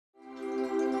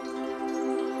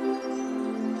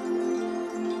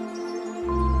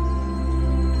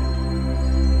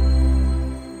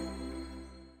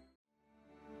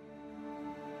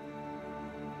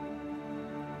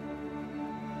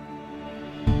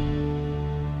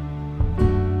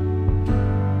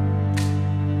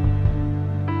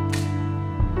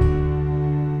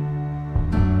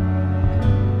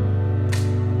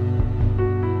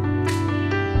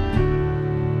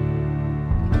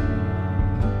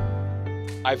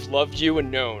I've loved you and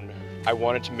known I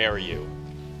wanted to marry you.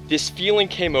 This feeling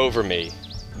came over me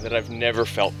that I've never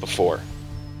felt before.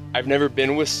 I've never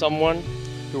been with someone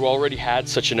who already had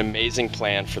such an amazing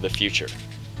plan for the future.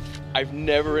 I've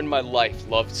never in my life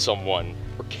loved someone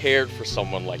or cared for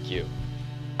someone like you.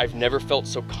 I've never felt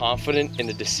so confident in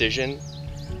a decision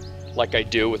like I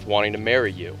do with wanting to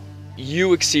marry you.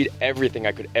 You exceed everything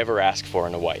I could ever ask for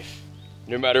in a wife.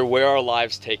 No matter where our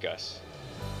lives take us,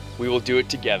 we will do it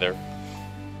together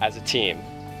as a team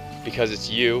because it's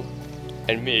you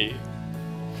and me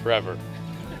forever.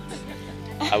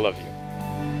 I love you.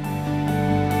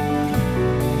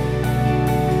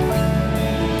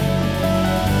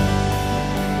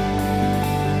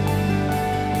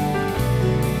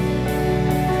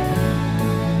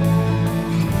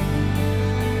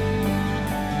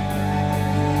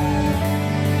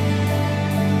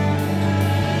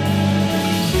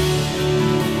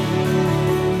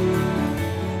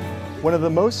 One of the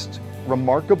most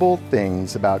remarkable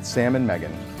things about Sam and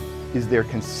Megan is their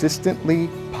consistently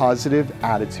positive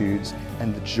attitudes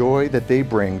and the joy that they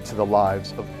bring to the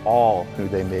lives of all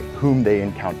whom they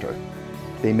encounter.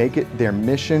 They make it their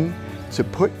mission to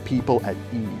put people at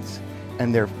ease,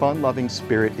 and their fun-loving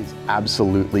spirit is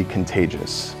absolutely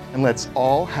contagious. And let's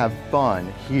all have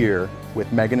fun here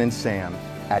with Megan and Sam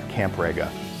at Camp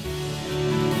Rega.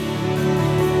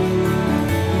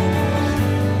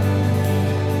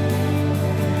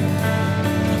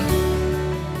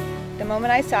 The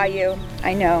moment I saw you,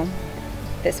 I know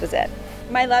this was it.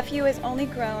 My love for you has only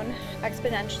grown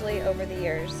exponentially over the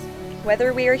years.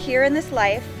 Whether we are here in this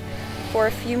life for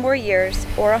a few more years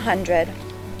or 100,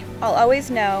 I'll always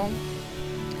know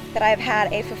that I've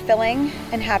had a fulfilling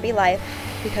and happy life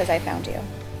because I found you.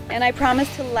 And I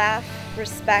promise to laugh,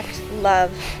 respect,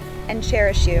 love, and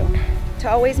cherish you, to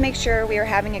always make sure we are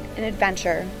having an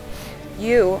adventure.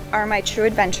 You are my true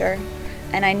adventure,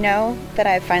 and I know that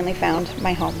I have finally found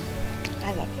my home.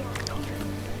 I love you.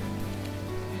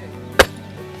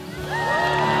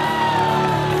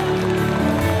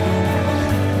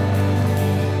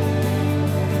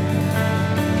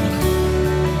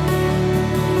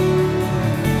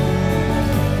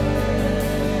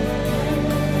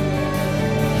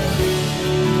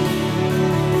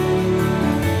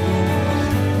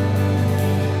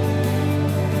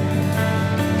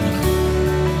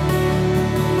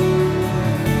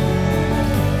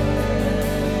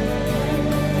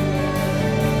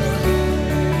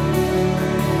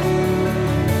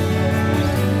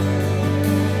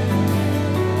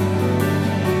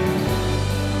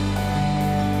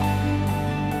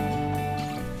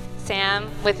 Sam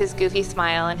with his goofy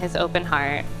smile and his open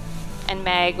heart, and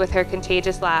Meg with her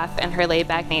contagious laugh and her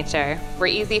laid-back nature were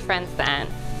easy friends then,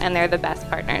 and they're the best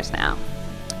partners now.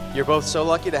 You're both so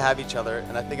lucky to have each other,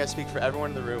 and I think I speak for everyone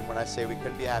in the room when I say we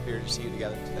couldn't be happier to see you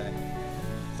together today.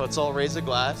 So let's all raise a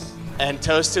glass and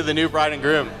toast to the new bride and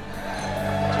groom.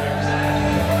 Cheers.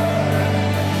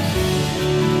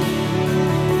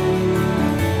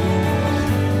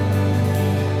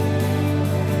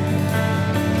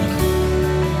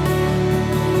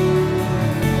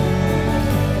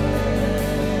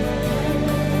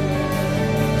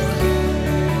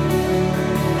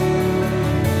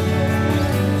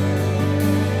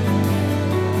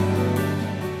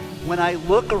 When I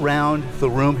look around the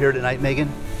room here tonight,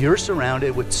 Megan, you're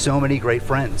surrounded with so many great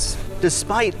friends.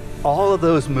 Despite all of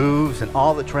those moves and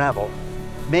all the travel,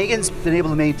 Megan's been able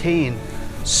to maintain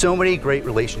so many great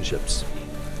relationships.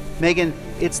 Megan,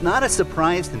 it's not a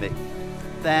surprise to me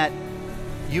that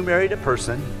you married a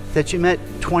person that you met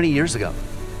 20 years ago.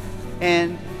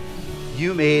 And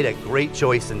you made a great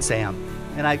choice in Sam.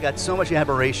 And I've got so much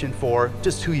admiration for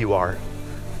just who you are.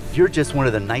 You're just one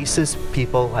of the nicest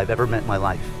people I've ever met in my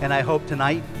life. And I hope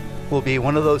tonight will be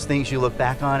one of those things you look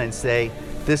back on and say,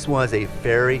 this was a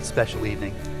very special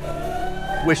evening.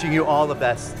 Wishing you all the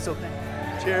best. So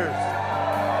cheers.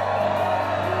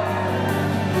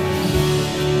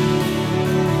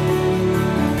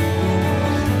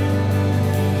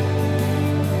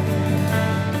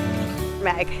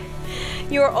 Meg,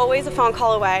 you are always a phone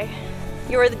call away.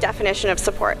 You are the definition of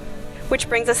support. Which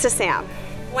brings us to Sam.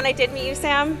 When I did meet you,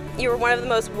 Sam, you were one of the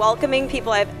most welcoming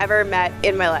people I've ever met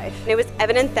in my life. And it was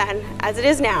evident then, as it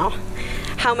is now,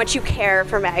 how much you care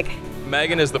for Meg.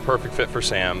 Megan is the perfect fit for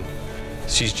Sam.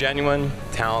 She's genuine,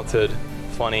 talented,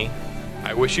 funny.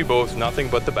 I wish you both nothing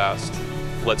but the best.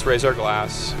 Let's raise our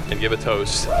glass and give a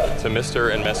toast to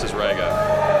Mr. and Mrs.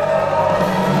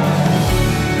 Rega.